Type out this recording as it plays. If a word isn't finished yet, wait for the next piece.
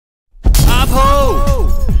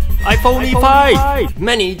iPhone 5.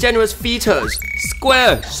 Many generous features.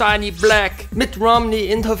 Square, shiny black, mid-Romney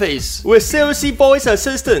interface with CLC voice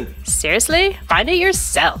assistant. Seriously? Find it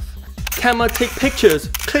yourself. Camera take pictures.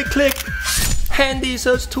 Click, click. Handy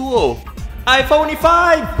search tool. iPhone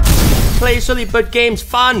 5. Play silly bird games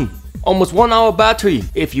fun. Almost 1 hour battery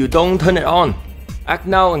if you don't turn it on. Act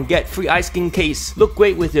now and get free ice cream case. Look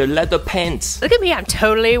great with your leather pants. Look at me, I'm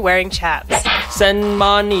totally wearing chaps. Send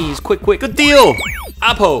money, quick, quick. Good deal.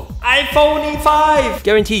 Apple. iPhone 5.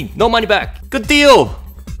 Guaranteed, no money back. Good deal.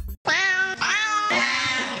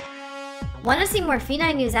 Want to see more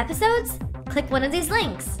Phenom News episodes? Click one of these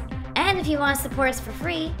links. And if you want to support us for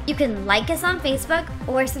free, you can like us on Facebook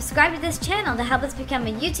or subscribe to this channel to help us become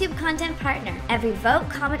a YouTube content partner. Every vote,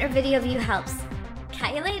 comment, or video view helps.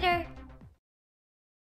 Catch you later!